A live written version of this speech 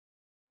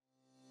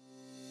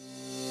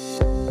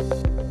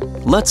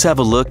Let's have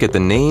a look at the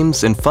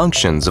names and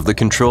functions of the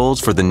controls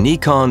for the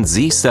Nikon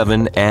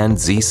Z7 and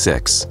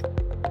Z6.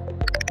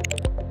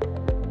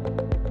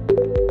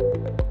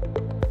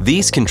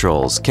 These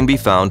controls can be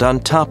found on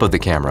top of the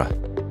camera.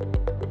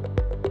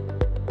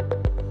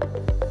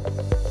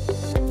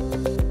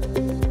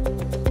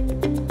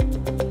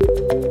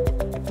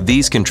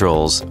 These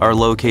controls are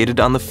located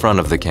on the front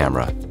of the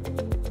camera.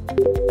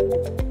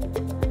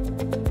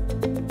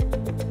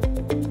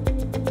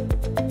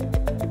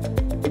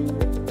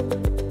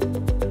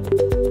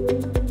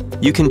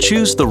 You can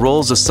choose the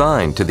roles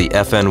assigned to the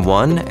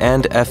FN1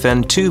 and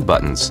FN2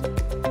 buttons.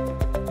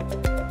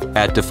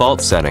 At default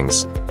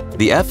settings,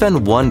 the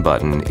FN1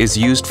 button is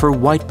used for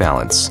white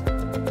balance,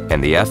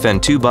 and the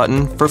FN2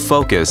 button for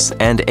focus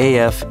and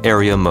AF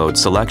area mode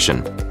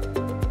selection.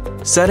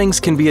 Settings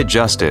can be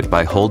adjusted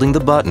by holding the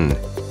button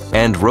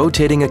and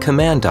rotating a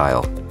command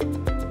dial.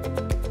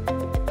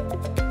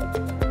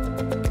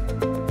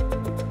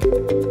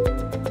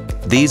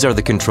 These are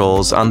the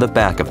controls on the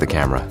back of the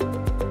camera.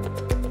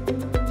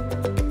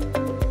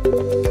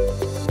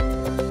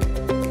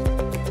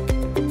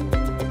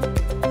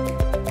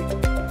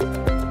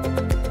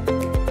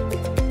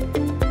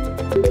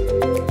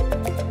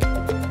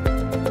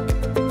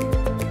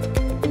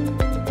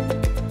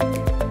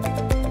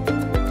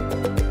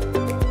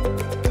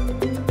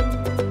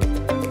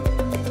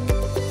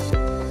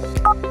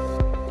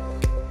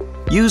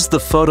 Use the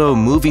Photo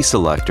Movie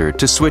selector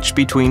to switch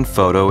between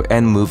photo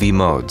and movie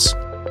modes.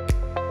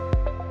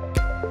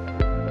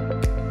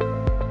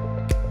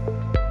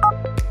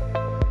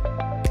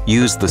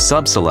 Use the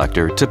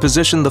sub-selector to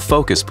position the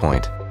focus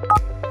point.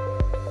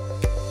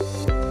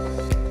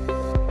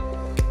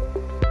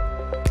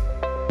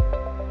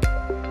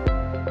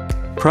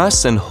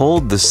 Press and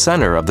hold the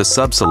center of the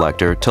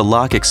sub-selector to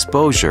lock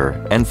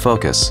exposure and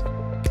focus.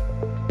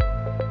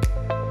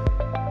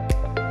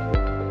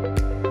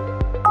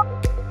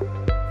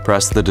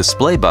 Press the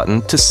display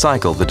button to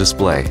cycle the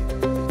display.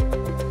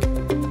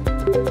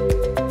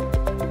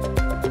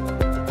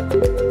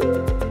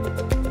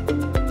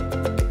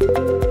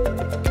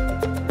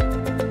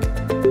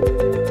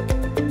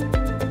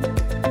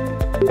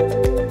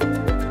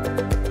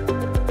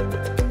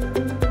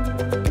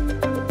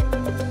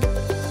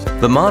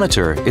 The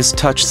monitor is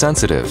touch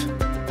sensitive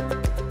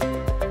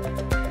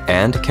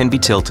and can be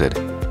tilted.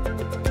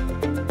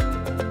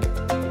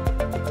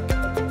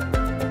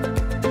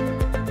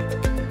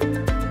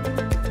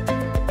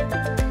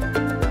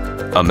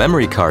 A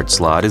memory card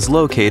slot is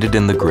located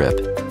in the grip.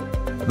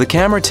 The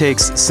camera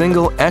takes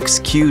single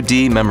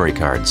XQD memory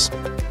cards.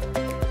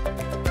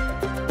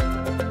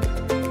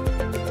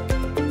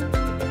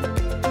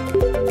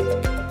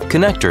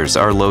 Connectors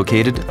are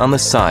located on the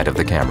side of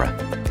the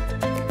camera.